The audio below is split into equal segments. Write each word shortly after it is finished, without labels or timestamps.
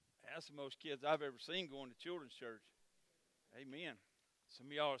That's the most kids I've ever seen going to children's church. Amen. Some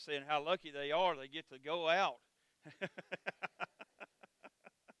of y'all are saying how lucky they are they get to go out.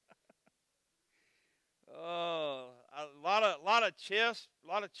 A lot of chest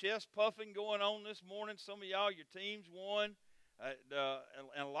puffing going on this morning. Some of y'all, your teams won,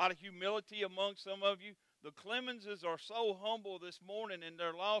 and a lot of humility among some of you. The Clemenses are so humble this morning in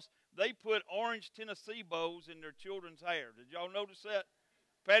their loss. They put orange Tennessee bows in their children's hair. Did y'all notice that?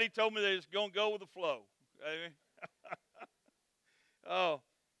 Patty told me they was gonna go with the flow. Amen. Oh,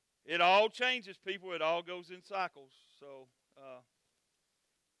 it all changes, people. It all goes in cycles. So.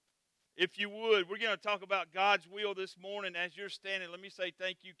 If you would, we're going to talk about God's will this morning. As you're standing, let me say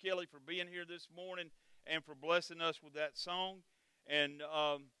thank you, Kelly, for being here this morning and for blessing us with that song. And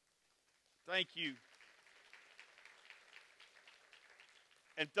thank you.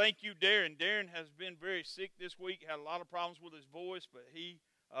 And thank you, Darren. Darren has been very sick this week, had a lot of problems with his voice, but he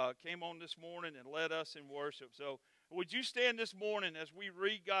came on this morning and led us in worship. So would you stand this morning as we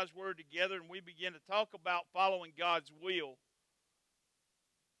read God's word together and we begin to talk about following God's will?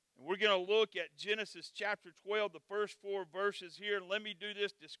 We're going to look at Genesis chapter 12, the first 4 verses here. And let me do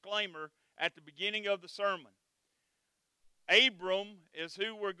this disclaimer at the beginning of the sermon. Abram is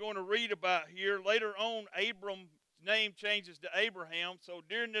who we're going to read about here. Later on, Abram's name changes to Abraham. So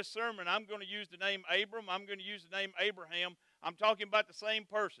during this sermon, I'm going to use the name Abram. I'm going to use the name Abraham. I'm talking about the same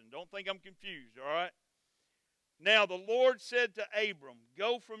person. Don't think I'm confused, all right? Now the Lord said to Abram,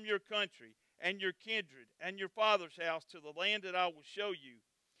 "Go from your country and your kindred and your father's house to the land that I will show you.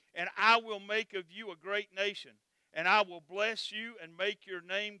 And I will make of you a great nation, and I will bless you and make your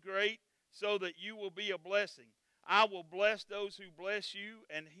name great, so that you will be a blessing. I will bless those who bless you,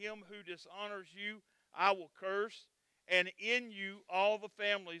 and him who dishonors you I will curse, and in you all the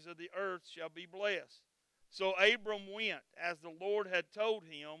families of the earth shall be blessed." So Abram went, as the Lord had told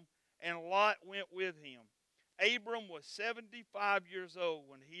him, and Lot went with him. Abram was 75 years old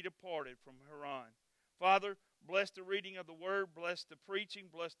when he departed from Haran. Father, bless the reading of the word, bless the preaching,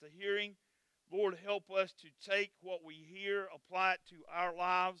 bless the hearing. Lord, help us to take what we hear, apply it to our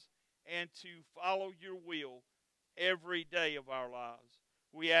lives, and to follow your will every day of our lives.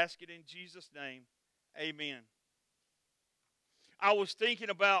 We ask it in Jesus' name. Amen. I was thinking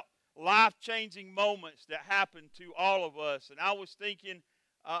about life-changing moments that happen to all of us, and I was thinking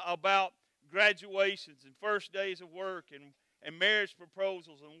about graduations and first days of work and marriage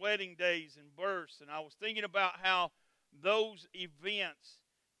proposals and wedding days and births. And I was thinking about how those events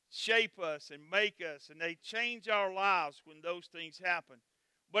shape us and make us, and they change our lives when those things happen.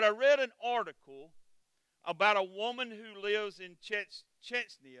 But I read an article about a woman who lives in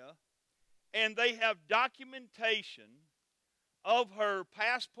Chechnya, and they have documentation of her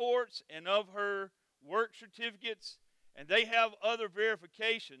passports and of her work certificates, and they have other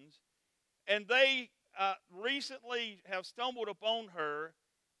verifications. And they recently have stumbled upon her,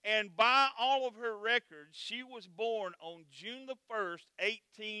 and by all of her records, she was born on June the 1st,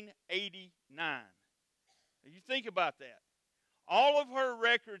 1889. Now, you think about that. All of her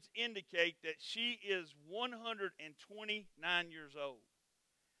records indicate that she is 129 years old.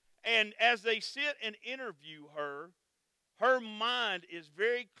 And as they sit and interview her, her mind is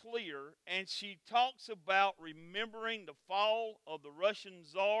very clear, and she talks about remembering the fall of the Russian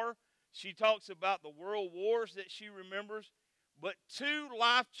Tsar. She talks about the world wars that she remembers, but 2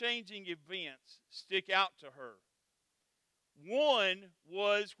 life-changing events stick out to her. One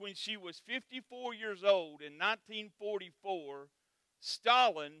was when she was 54 years old in 1944,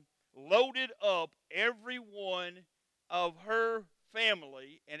 Stalin loaded up every one of her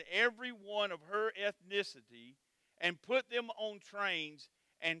family and every one of her ethnicity and put them on trains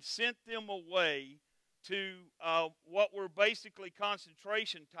and sent them away to what were basically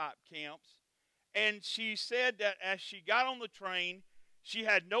concentration type camps. And she said that as she got on the train, she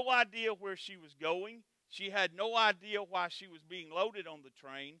had no idea where she was going. She had no idea why she was being loaded on the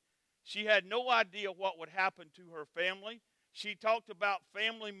train. She had no idea what would happen to her family. She talked about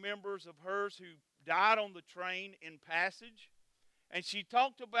family members of hers who died on the train in passage. And she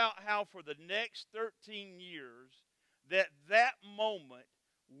talked about how for the next 13 years that moment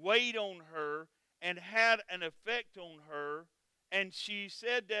weighed on her and had an effect on her. And she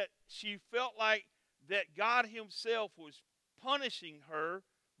said that she felt like that God himself was punishing her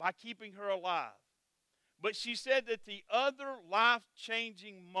by keeping her alive. But she said that the other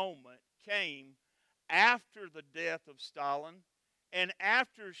life-changing moment came after the death of Stalin and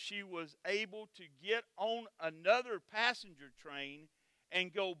after she was able to get on another passenger train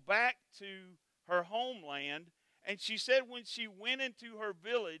and go back to her homeland. And she said when she went into her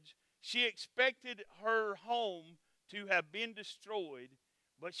village, she expected her home to have been destroyed,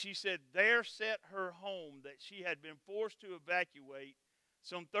 But she said there sat her home that she had been forced to evacuate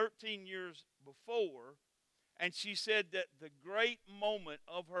some 13 years before. And she said that the great moment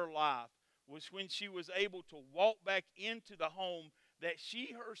of her life was when she was able to walk back into the home that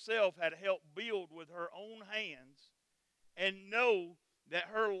she herself had helped build with her own hands and know that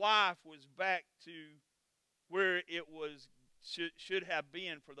her life was back to where it was should have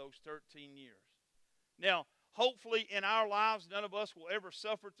been for those 13 years. Now, hopefully in our lives, none of us will ever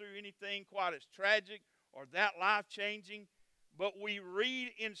suffer through anything quite as tragic or that life-changing, but we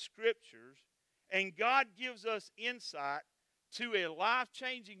read in Scriptures, and God gives us insight to a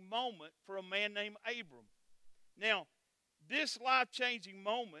life-changing moment for a man named Abram. Now, this life-changing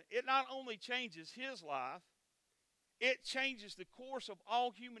moment, it not only changes his life, it changes the course of all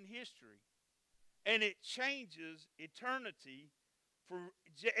human history. And it changes eternity for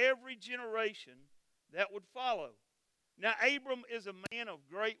every generation that would follow. Now, Abram is a man of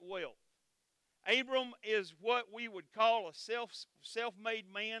great wealth. Abram is what we would call a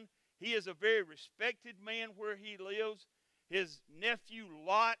self-made man. He is a very respected man where he lives. His nephew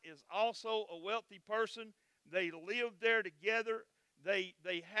Lot is also a wealthy person. They live there together. They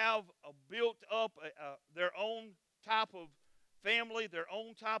have built up their own type of family, their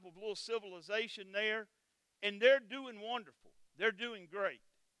own type of little civilization there, and they're doing wonderful. They're doing great.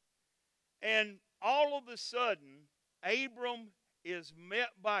 And all of a sudden, Abram is met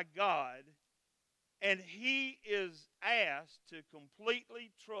by God, and he is asked to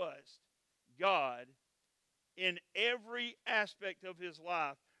completely trust God in every aspect of his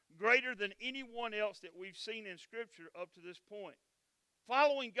life, greater than anyone else that we've seen in Scripture up to this point.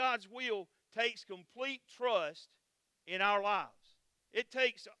 Following God's will takes complete trust in our lives. It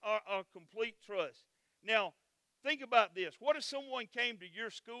takes our complete trust. Now, think about this. What if someone came to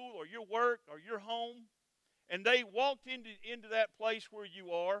your school or your work or your home, and they walked into that place where you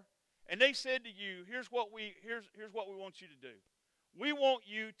are, and they said to you, here's what we want you to do. We want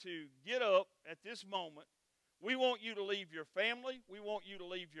you to get up at this moment. We want you to leave your family. We want you to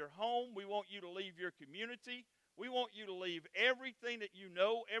leave your home. We want you to leave your community. We want you to leave everything that you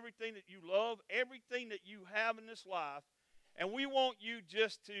know, everything that you love, everything that you have in this life, and we want you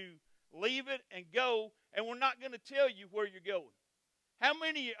just to leave it and go, and we're not going to tell you where you're going. How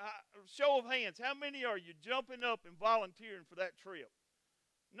many, show of hands, how many are you jumping up and volunteering for that trip?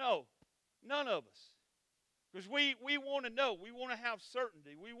 No, none of us. Because we want to know. We want to have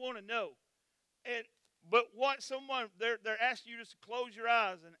certainty. We want to know. But what someone, they're asking you just to close your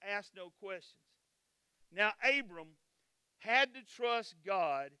eyes and ask no questions. Now, Abram had to trust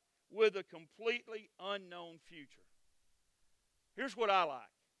God with a completely unknown future. Here's what I like.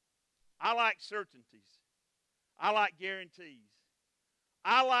 I like certainties. I like guarantees.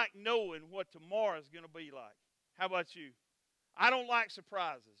 I like knowing what tomorrow is going to be like. How about you? I don't like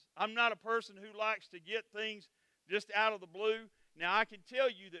surprises. I'm not a person who likes to get things just out of the blue. Now, I can tell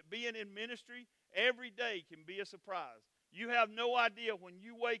you that being in ministry, every day can be a surprise. You have no idea when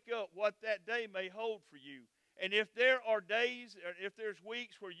you wake up what that day may hold for you. And if there are days, or if there's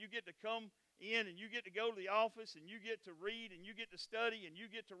weeks where you get to come in and you get to go to the office and you get to read and you get to study and you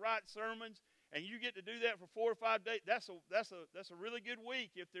get to write sermons and you get to do that for 4 or 5 days, that's a really good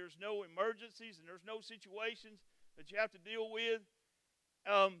week if there's no emergencies and there's no situations that you have to deal with.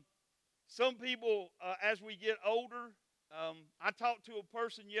 Some people, as we get older, I talked to a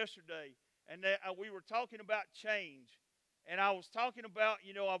person yesterday, and we were talking about change. And I was talking about,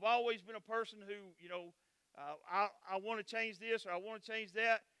 I've always been a person who, I want to change this or I want to change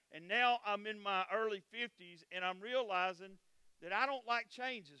that. And now I'm in my early 50s, and I'm realizing that I don't like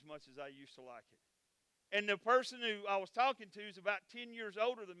change as much as I used to like it. And the person who I was talking to is about 10 years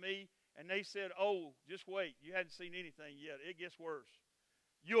older than me, and they said, oh, just wait. You hadn't seen anything yet. It gets worse.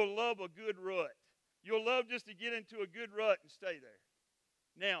 You'll love a good rut. You'll love just to get into a good rut and stay there.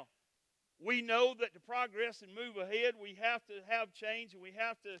 Now, we know that to progress and move ahead, we have to have change, and we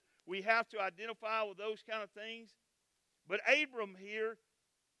have to identify with those kind of things. But Abram here,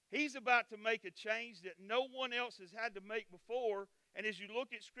 he's about to make a change that no one else has had to make before. And as you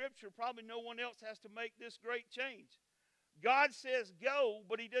look at Scripture, probably no one else has to make this great change. God says go,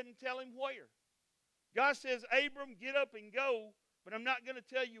 but he doesn't tell him where. God says, Abram, get up and go, but I'm not going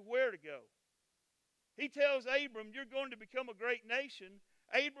to tell you where to go. He tells Abram, you're going to become a great nation.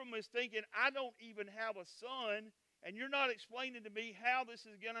 Abram is thinking, I don't even have a son, and you're not explaining to me how this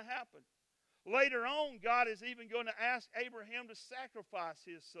is going to happen. Later on, God is even going to ask Abraham to sacrifice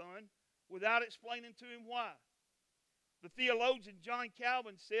his son without explaining to him why. The theologian John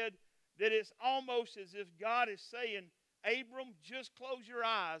Calvin said that it's almost as if God is saying, Abram, just close your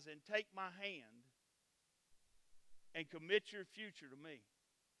eyes and take my hand and commit your future to me.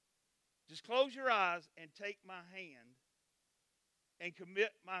 Just close your eyes and take my hand and commit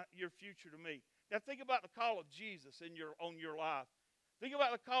your future to me. Now think about the call of Jesus on your life. Think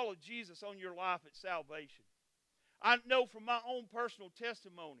about the call of Jesus on your life at salvation. I know from my own personal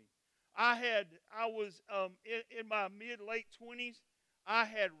testimony, I was in my late 20s. I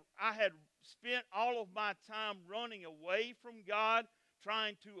had spent all of my time running away from God,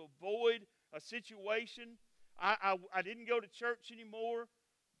 trying to avoid a situation. I didn't go to church anymore,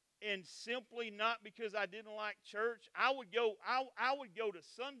 and simply not because I didn't like church. I would go to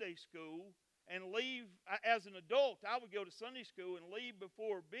Sunday school and leave as an adult. I would go to Sunday school and leave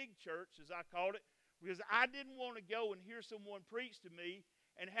before big church, as I called it, because I didn't want to go and hear someone preach to me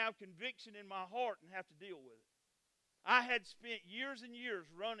and have conviction in my heart and have to deal with it. I had spent years and years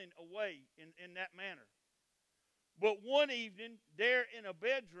running away in that manner. But one evening, there in a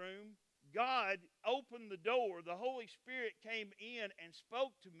bedroom, God opened the door. The Holy Spirit came in and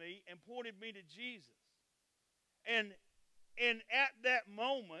spoke to me and pointed me to Jesus. And at that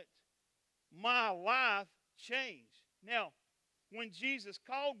moment, my life changed. Now, when Jesus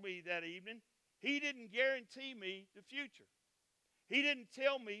called me that evening, He didn't guarantee me the future. He didn't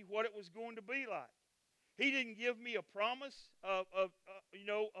tell me what it was going to be like. He didn't give me a promise about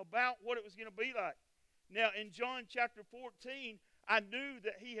what it was going to be like. Now, in John chapter 14, I knew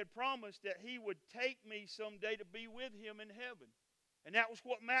that He had promised that He would take me someday to be with Him in heaven. And that was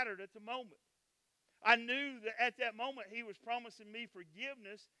what mattered at the moment. I knew that at that moment He was promising me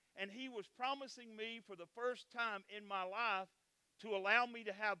forgiveness, and He was promising me for the first time in my life to allow me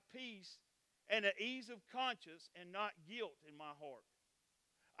to have peace and an ease of conscience and not guilt in my heart.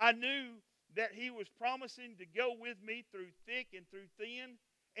 I knew that He was promising to go with me through thick and through thin,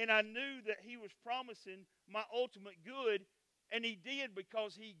 and I knew that He was promising my ultimate good, and He did,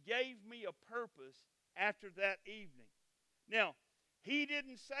 because He gave me a purpose after that evening. Now, He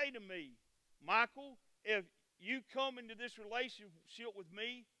didn't say to me, Michael, if you come into this relationship with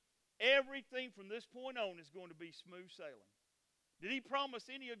me, everything from this point on is going to be smooth sailing. Did He promise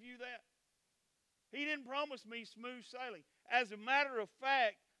any of you that? He didn't promise me smooth sailing. As a matter of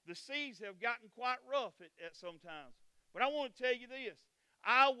fact, the seas have gotten quite rough at sometimes. But I want to tell you this.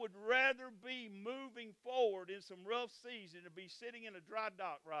 I would rather be moving forward in some rough seas than to be sitting in a dry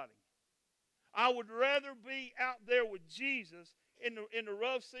dock rotting. I would rather be out there with Jesus in the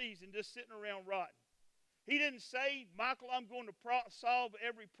rough seas than just sitting around rotting. He didn't say, Michael, I'm going to solve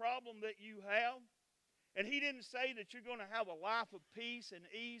every problem that you have. And He didn't say that you're going to have a life of peace and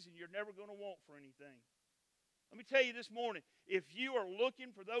ease and you're never going to want for anything. Let me tell you this morning, if you are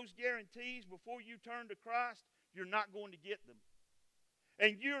looking for those guarantees before you turn to Christ, you're not going to get them.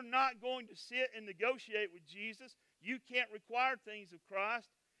 And you're not going to sit and negotiate with Jesus. You can't require things of Christ.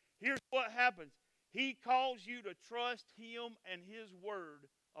 Here's what happens. He calls you to trust Him and His Word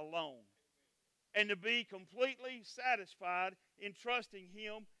alone, and to be completely satisfied in trusting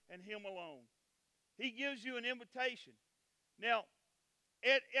Him and Him alone. He gives you an invitation. Now,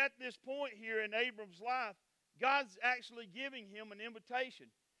 at this point here in Abram's life, God's actually giving him an invitation.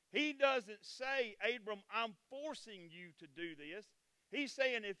 He doesn't say, Abram, I'm forcing you to do this. He's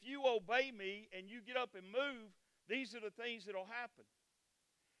saying, if you obey me and you get up and move, these are the things that will happen.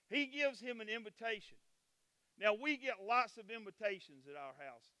 He gives him an invitation. Now, we get lots of invitations at our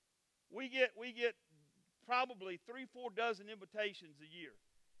house. We get probably 3-4 dozen invitations a year.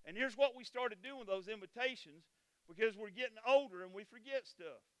 And here's what we started doing with those invitations, because we're getting older and we forget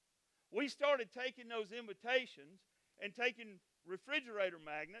stuff. We started taking those invitations and taking refrigerator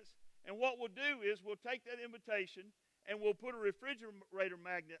magnets, and what we'll do is we'll take that invitation and we'll put a refrigerator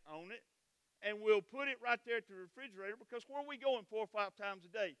magnet on it, and we'll put it right there at the refrigerator, because where are we going 4 or 5 times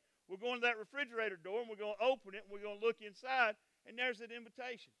a day? We're going to that refrigerator door, and we're going to open it, and we're going to look inside, and there's that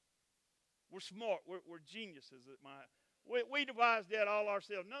invitation. We're smart. We're geniuses at my house. We devised that all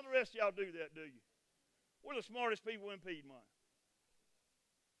ourselves. None of the rest of y'all do that, do you? We're the smartest people in Piedmont.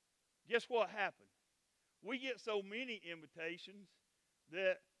 Guess what happened? We get so many invitations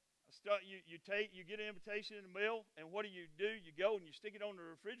that you get an invitation in the mail, and what do? You go and you stick it on the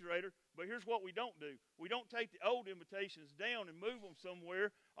refrigerator. But here's what we don't do. We don't take the old invitations down and move them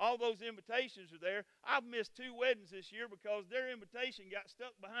somewhere. All those invitations are there. I've missed 2 weddings this year because their invitation got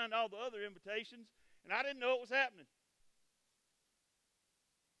stuck behind all the other invitations, and I didn't know it was happening.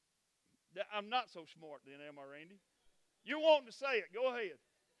 I'm not so smart then, am I, Randy? You're wanting to say it. Go ahead.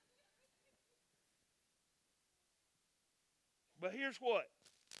 But here's what.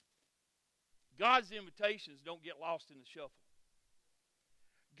 God's invitations don't get lost in the shuffle.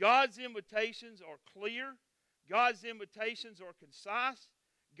 God's invitations are clear. God's invitations are concise.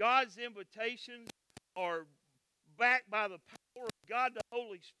 God's invitations are backed by the power of God, the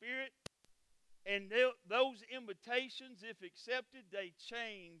Holy Spirit. And those invitations, if accepted, they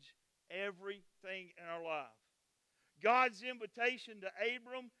change everything in our life. God's invitation to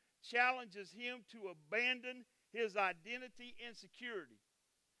Abram challenges him to abandon his identity and security.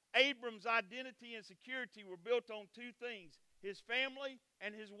 Abram's identity and security were built on two things: his family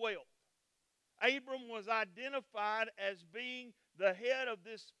and his wealth. Abram was identified as being the head of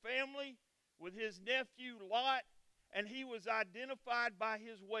this family with his nephew Lot, and he was identified by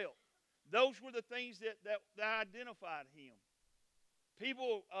his wealth. Those were the things that identified him.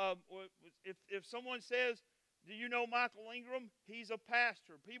 People, if someone says, "Do you know Michael Ingram?" He's a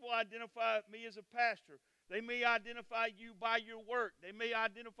pastor. People identify me as a pastor. They may identify you by your work. They may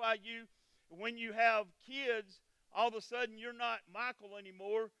identify you when you have kids. All of a sudden, you're not Michael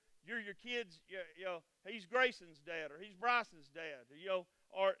anymore. You're your kid's. He's Grayson's dad, or he's Bryson's dad.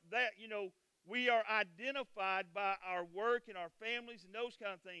 Or that. We are identified by our work and our families and those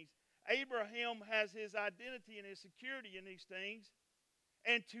kind of things. Abraham has his identity and his security in these things.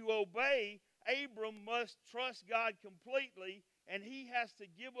 And to obey, Abram must trust God completely, and he has to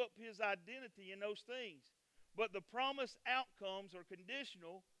give up his identity in those things. But the promised outcomes are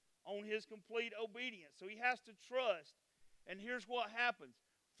conditional on his complete obedience. So he has to trust. And here's what happens.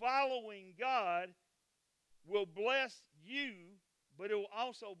 Following God will bless you, but it will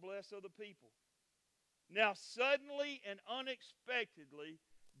also bless other people. Now, suddenly and unexpectedly,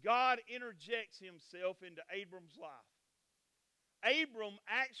 God interjects himself into Abram's life. Abram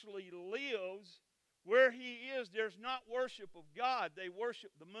actually lives where he is. There's not worship of God. They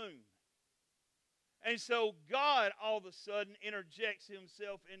worship the moon. And so God all of a sudden interjects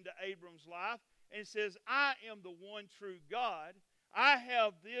himself into Abram's life and says, I am the one true God. I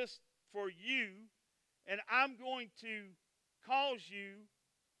have this for you, and I'm going to cause you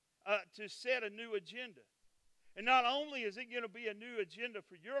to set a new agenda. And not only is it going to be a new agenda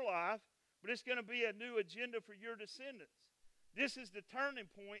for your life, but it's going to be a new agenda for your descendants. This is the turning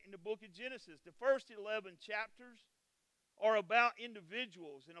point in the book of Genesis. The first 11 chapters are about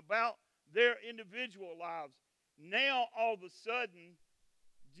individuals and about their individual lives. Now, all of a sudden,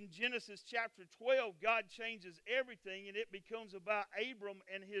 in Genesis chapter 12, God changes everything, and it becomes about Abram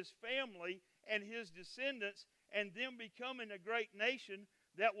and his family and his descendants, and them becoming a great nation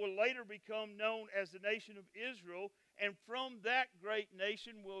that will later become known as the nation of Israel. And from that great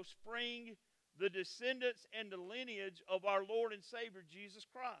nation will spring the descendants and the lineage of our Lord and Savior Jesus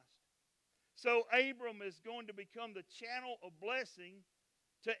Christ. So Abram is going to become the channel of blessing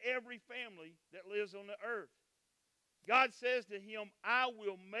to every family that lives on the earth. God says to him, I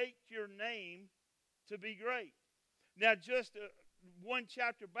will make your name to be great. Now, just one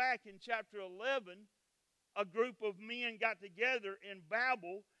chapter back in chapter 11, a group of men got together in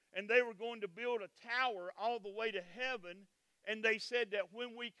Babel, and they were going to build a tower all the way to heaven. And they said that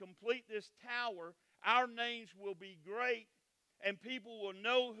when we complete this tower, our names will be great, and people will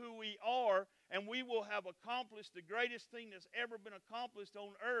know who we are, and we will have accomplished the greatest thing that's ever been accomplished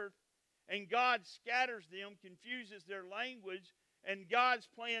on earth. And God scatters them, confuses their language, and God's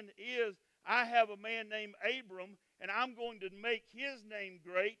plan is, I have a man named Abram, and I'm going to make his name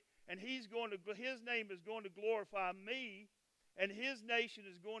great, and his name is going to glorify me, and his nation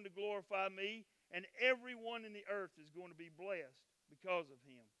is going to glorify me, and everyone in the earth is going to be blessed because of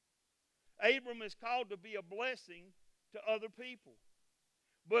him. Abram is called to be a blessing to other people.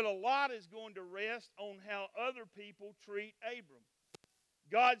 But a lot is going to rest on how other people treat Abram.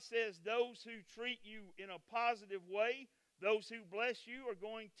 God says those who treat you in a positive way, those who bless you, are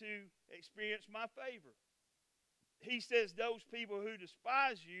going to experience my favor. He says those people who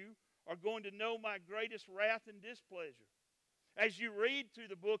despise you are going to know my greatest wrath and displeasure. As you read through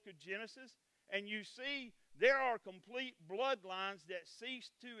the book of Genesis, and you see there are complete bloodlines that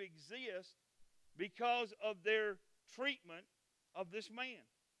cease to exist because of their treatment of this man.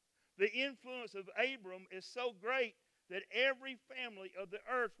 The influence of Abram is so great that every family of the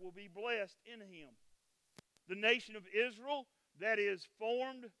earth will be blessed in him. The nation of Israel that is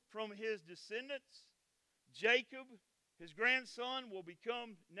formed from his descendants, Jacob, his grandson, will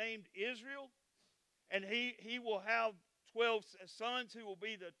become named Israel, and he will have 12 sons who will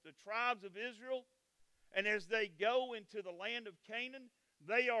be the tribes of Israel. And as they go into the land of Canaan,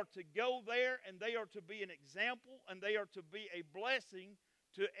 they are to go there, and they are to be an example, and they are to be a blessing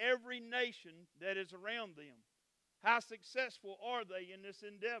to every nation that is around them. How successful are they in this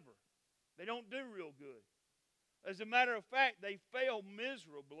endeavor? They don't do real good. As a matter of fact, they fail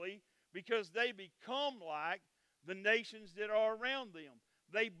miserably because they become like the nations that are around them.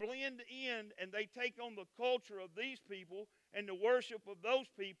 They blend in, and they take on the culture of these people and the worship of those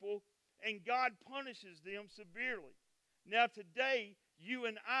people, and God punishes them severely. Now today, you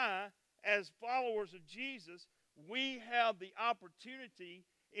and I, as followers of Jesus, we have the opportunity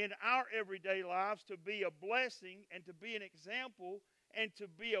in our everyday lives to be a blessing and to be an example and to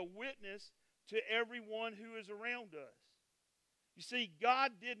be a witness to everyone who is around us. You see,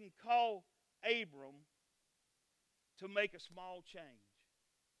 God didn't call Abram to make a small change.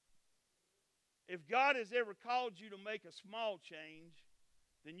 If God has ever called you to make a small change,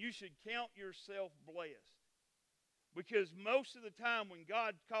 then you should count yourself blessed. Because most of the time when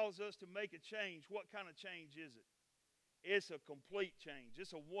God calls us to make a change, what kind of change is it? It's a complete change.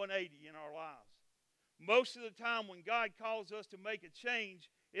 It's a 180 in our lives. Most of the time when God calls us to make a change,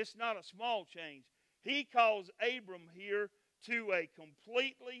 it's not a small change. He calls Abram here to a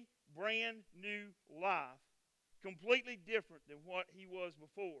completely brand new life, completely different than what he was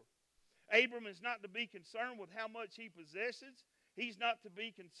before. Abram is not to be concerned with how much he possesses. He's not to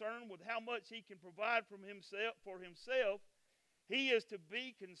be concerned with how much he can provide for himself. He is to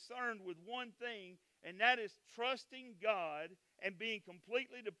be concerned with one thing, and that is trusting God and being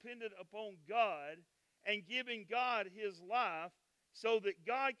completely dependent upon God and giving God his life so that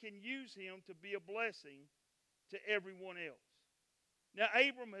God can use him to be a blessing to everyone else. Now,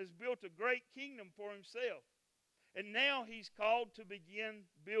 Abram has built a great kingdom for himself, and now he's called to begin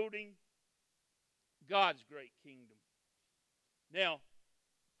building God's great kingdom. Now,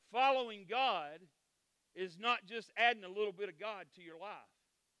 following God is not just adding a little bit of God to your life.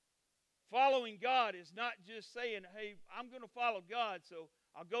 Following God is not just saying, hey, I'm going to follow God, so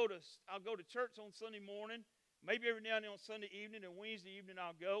I'll go to church on Sunday morning, maybe every now and then on Sunday evening, and Wednesday evening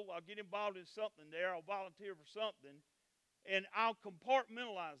I'll get involved in something there, I'll volunteer for something, and I'll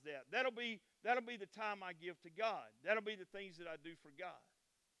compartmentalize that. That'll be the time I give to God. That'll be the things that I do for God.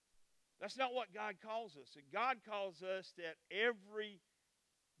 That's not what God calls us. God calls us that every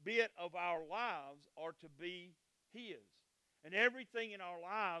bit of our lives are to be his. And everything in our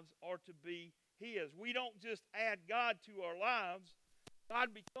lives are to be his. We don't just add God to our lives. God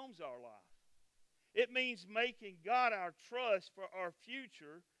becomes our life. It means making God our trust for our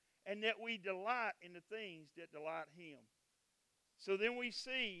future and that we delight in the things that delight him. So then we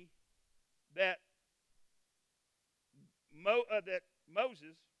see that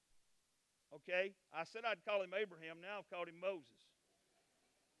Moses, okay, I said I'd call him Abraham, now I've called him Moses.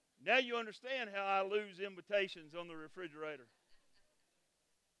 Now you understand how I lose invitations on the refrigerator.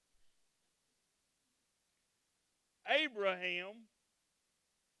 Abraham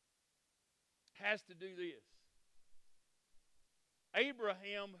has to do this.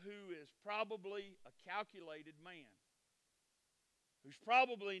 Abraham, who is probably a calculated man, who's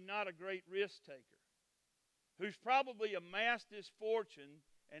probably not a great risk taker, who's probably amassed his fortune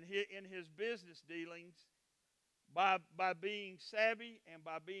and in his business dealings by being savvy and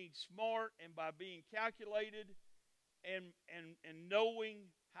by being smart and by being calculated and knowing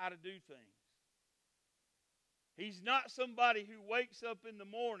how to do things. He's not somebody who wakes up in the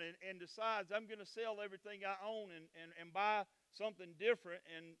morning and decides, I'm going to sell everything I own and buy something different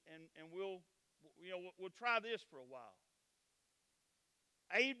and we'll try this for a while.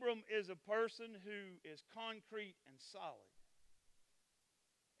 Abram is a person who is concrete and solid.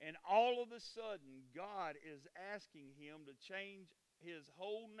 And all of a sudden, God is asking him to change his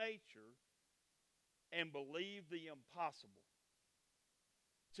whole nature and believe the impossible.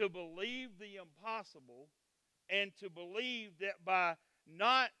 To believe the impossible and to believe that by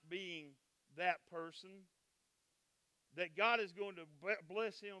not being that person, that God is going to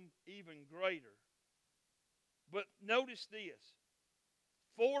bless him even greater. But notice this.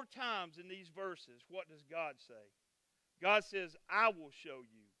 4 times in these verses, what does God say? God says, I will show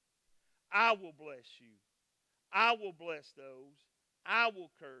you. I will bless you. I will bless those. I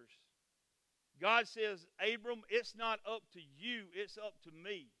will curse. God says, Abram, it's not up to you, it's up to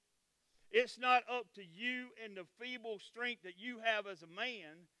me. It's not up to you and the feeble strength that you have as a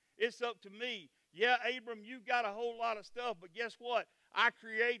man. It's up to me. Yeah, Abram, you've got a whole lot of stuff, but guess what? I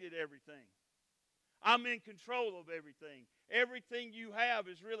created everything. I'm in control of everything. Everything you have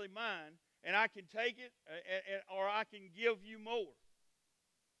is really mine, and I can take it or I can give you more.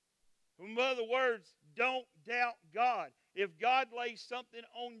 In other words, don't doubt God. If God lays something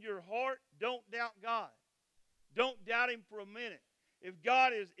on your heart, don't doubt God. Don't doubt him for a minute. If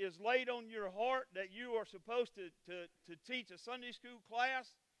God is laid on your heart that you are supposed to teach a Sunday school class,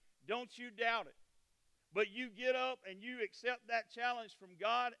 don't you doubt it. But you get up and you accept that challenge from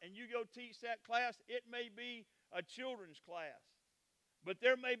God and you go teach that class. It may be a children's class. But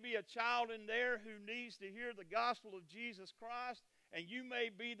there may be a child in there who needs to hear the gospel of Jesus Christ, and you may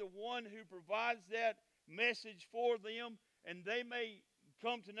be the one who provides that message for them, and they may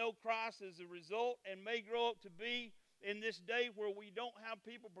come to know Christ as a result and may grow up to be in this day where we don't have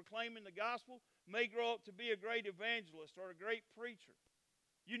people proclaiming the gospel may grow up to be a great evangelist or a great preacher.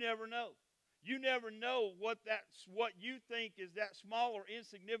 You never know. You never know what you think is that small or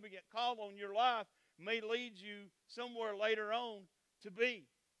insignificant call on your life may lead you somewhere later on to be.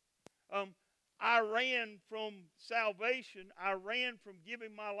 I ran from salvation. I ran from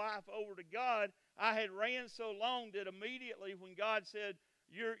giving my life over to God. I had ran so long that immediately when God said,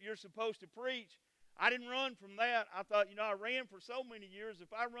 you're supposed to preach, I didn't run from that. I thought, I ran for so many years.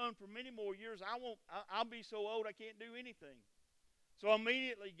 If I run for many more years, I'll be so old I can't do anything. So I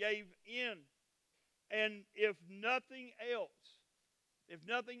immediately gave in. And if nothing else,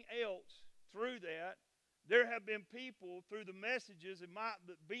 through that, there have been people through the messages and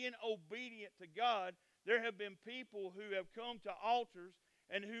being obedient to God, there have been people who have come to altars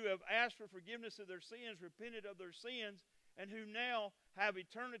and who have asked for forgiveness of their sins, repented of their sins, and who now have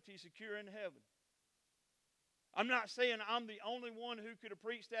eternity secure in heaven. I'm not saying I'm the only one who could have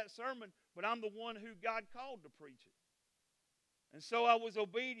preached that sermon, but I'm the one who God called to preach it. And so I was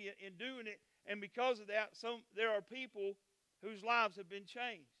obedient in doing it, and because of that, there are people whose lives have been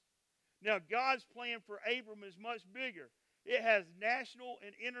changed. Now, God's plan for Abram is much bigger. It has national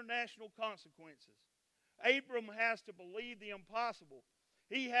and international consequences. Abram has to believe the impossible.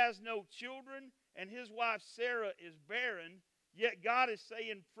 He has no children, and his wife Sarah is barren, yet God is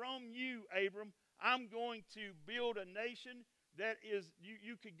saying, from you, Abram, I'm going to build a nation that is,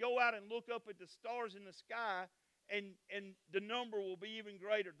 you could go out and look up at the stars in the sky, and the number will be even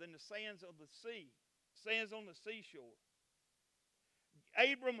greater than the sands of the sea, sands on the seashore.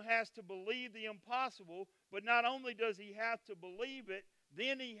 Abram has to believe the impossible, but not only does he have to believe it,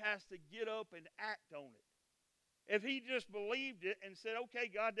 then he has to get up and act on it. If he just believed it and said, okay,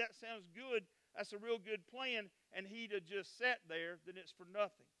 God, that sounds good, that's a real good plan, and he'd have just sat there, then it's for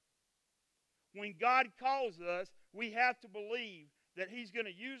nothing. When God calls us, we have to believe that he's going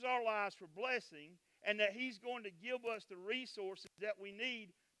to use our lives for blessing and that he's going to give us the resources that we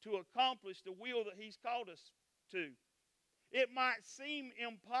need to accomplish the will that he's called us to. It might seem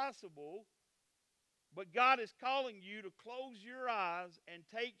impossible, but God is calling you to close your eyes and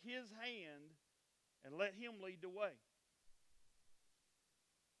take his hand and let him lead the way.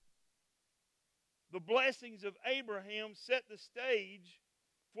 The blessings of Abraham set the stage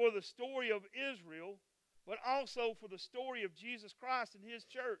for the story of Israel, but also for the story of Jesus Christ and his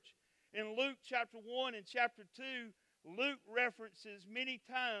church. In Luke chapter 1 and chapter 2, Luke references many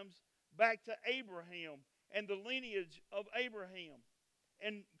times back to Abraham and the lineage of Abraham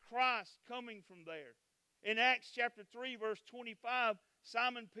and Christ coming from there. In Acts chapter 3 verse 25,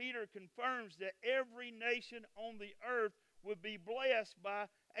 Simon Peter confirms that every nation on the earth would be blessed by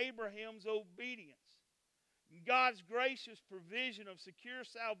Abraham's obedience. God's gracious provision of secure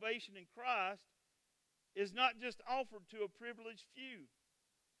salvation in Christ is not just offered to a privileged few.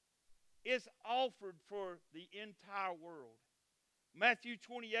 It's offered for the entire world. Matthew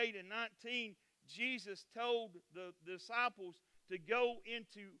 28 and 19, Jesus told the disciples to go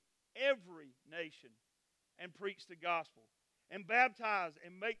into every nation and preach the gospel and baptize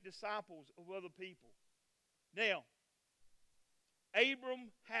and make disciples of other people. Now,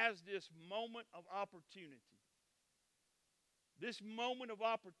 Abram has this moment of opportunity. This moment of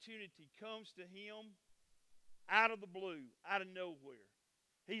opportunity comes to him out of the blue, out of nowhere.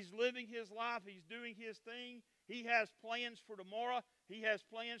 He's living his life. He's doing his thing. He has plans for tomorrow. He has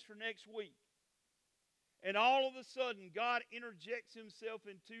plans for next week. And all of a sudden, God interjects himself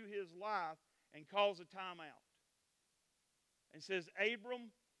into his life and calls a timeout. And says, Abram,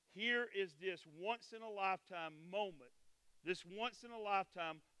 here is this once-in-a-lifetime moment, this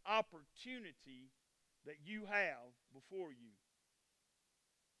once-in-a-lifetime opportunity that you have before you.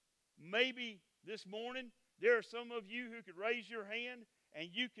 Maybe this morning, there are some of you who could raise your hand and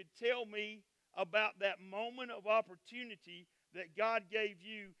you could tell me about that moment of opportunity that God gave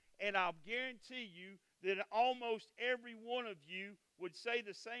you, and I'll guarantee you that almost every one of you would say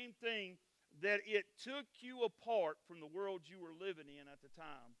the same thing, that it took you apart from the world you were living in at the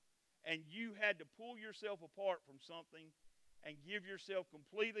time, and you had to pull yourself apart from something and give yourself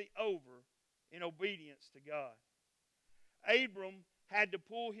completely over in obedience to God. Abram had to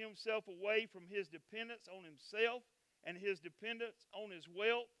pull himself away from his dependence on himself and his dependence on his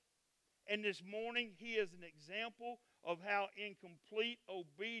wealth. And this morning, he is an example of how in complete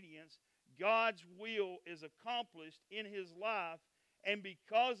obedience, God's will is accomplished in his life. And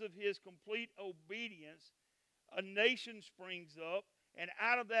because of his complete obedience, a nation springs up. And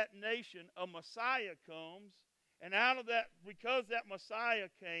out of that nation, a Messiah comes. And out of that, because that Messiah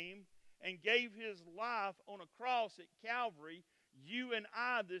came and gave his life on a cross at Calvary, you and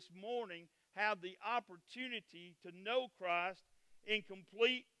I this morning have the opportunity to know Christ in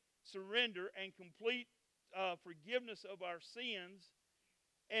complete surrender and complete forgiveness of our sins.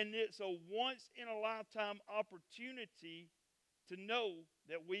 And it's a once-in-a-lifetime opportunity to know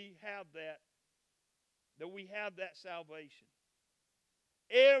that we have that salvation.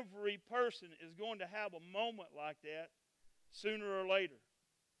 Every person is going to have a moment like that sooner or later.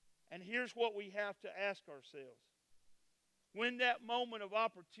 And here's what we have to ask ourselves. When that moment of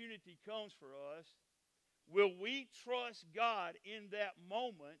opportunity comes for us, will we trust God in that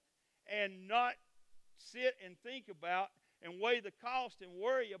moment and not sit and think about and weigh the cost and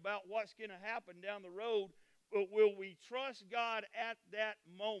worry about what's going to happen down the road? But will we trust God at that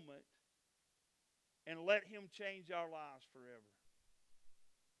moment and let Him change our lives forever?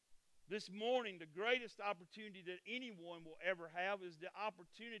 This morning, the greatest opportunity that anyone will ever have is the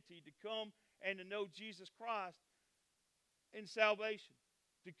opportunity to come and to know Jesus Christ in salvation.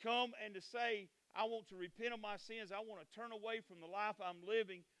 To come and to say, I want to repent of my sins. I want to turn away from the life I'm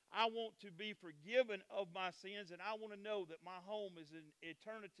living. I want to be forgiven of my sins, and I want to know that my home is in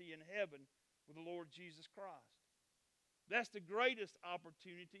eternity in heaven with the Lord Jesus Christ. That's the greatest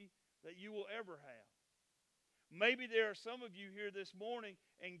opportunity that you will ever have. Maybe there are some of you here this morning,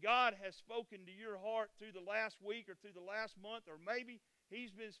 and God has spoken to your heart through the last week or through the last month, or maybe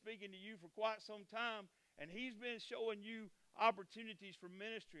He's been speaking to you for quite some time, and He's been showing you opportunities for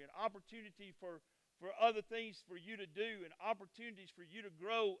ministry and opportunity for other things for you to do and opportunities for you to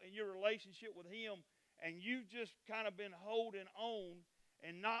grow in your relationship with Him, and you've just kind of been holding on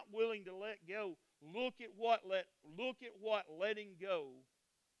and not willing to let go. Look at what letting go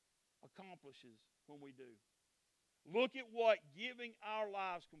accomplishes when we do. Look at what giving our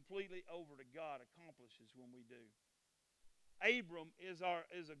lives completely over to God accomplishes when we do. Abram is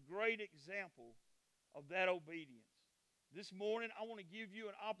a great example of that obedience. This morning, I want to give you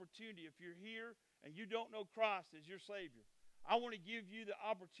an opportunity. If you're here and you don't know Christ as your Savior, I want to give you the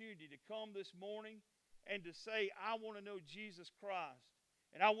opportunity to come this morning and to say, I want to know Jesus Christ.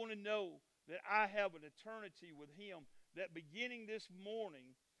 And I want to know that I have an eternity with Him, that beginning this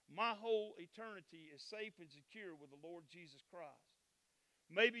morning, my whole eternity is safe and secure with the Lord Jesus Christ.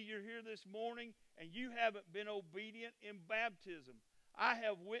 Maybe you're here this morning and you haven't been obedient in baptism. I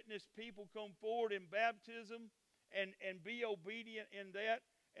have witnessed people come forward in baptism and be obedient in that,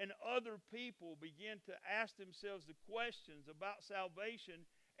 and other people begin to ask themselves the questions about salvation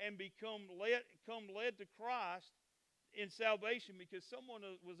and come led to Christ in salvation because someone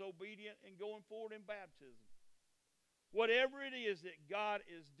was obedient in going forward in baptism. Whatever it is that God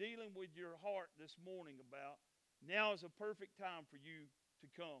is dealing with your heart this morning about, now is a perfect time for you to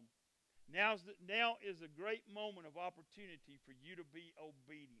come. Now is a great moment of opportunity for you to be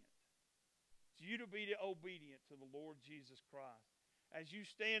obedient. For you to be obedient to the Lord Jesus Christ. As you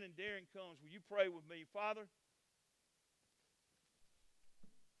stand and Darren comes, will you pray with me? Father,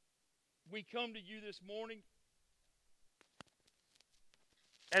 we come to you this morning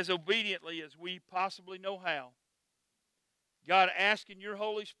as obediently as we possibly know how. God, asking your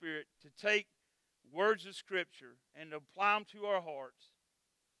Holy Spirit to take words of Scripture and to apply them to our hearts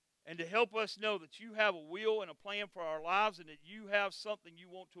and to help us know that you have a will and a plan for our lives and that you have something you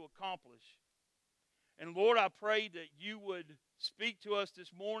want to accomplish. And Lord, I pray that you would speak to us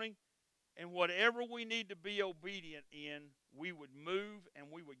this morning, and whatever we need to be obedient in, we would move and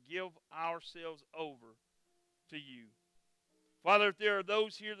we would give ourselves over to you. Father, if there are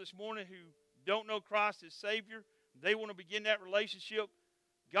those here this morning who don't know Christ as Savior, they want to begin that relationship,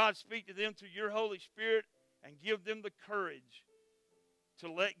 God, speak to them through your Holy Spirit and give them the courage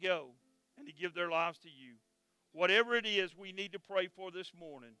to let go and to give their lives to you. Whatever it is we need to pray for this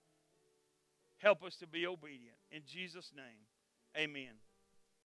morning, help us to be obedient. In Jesus' name, amen.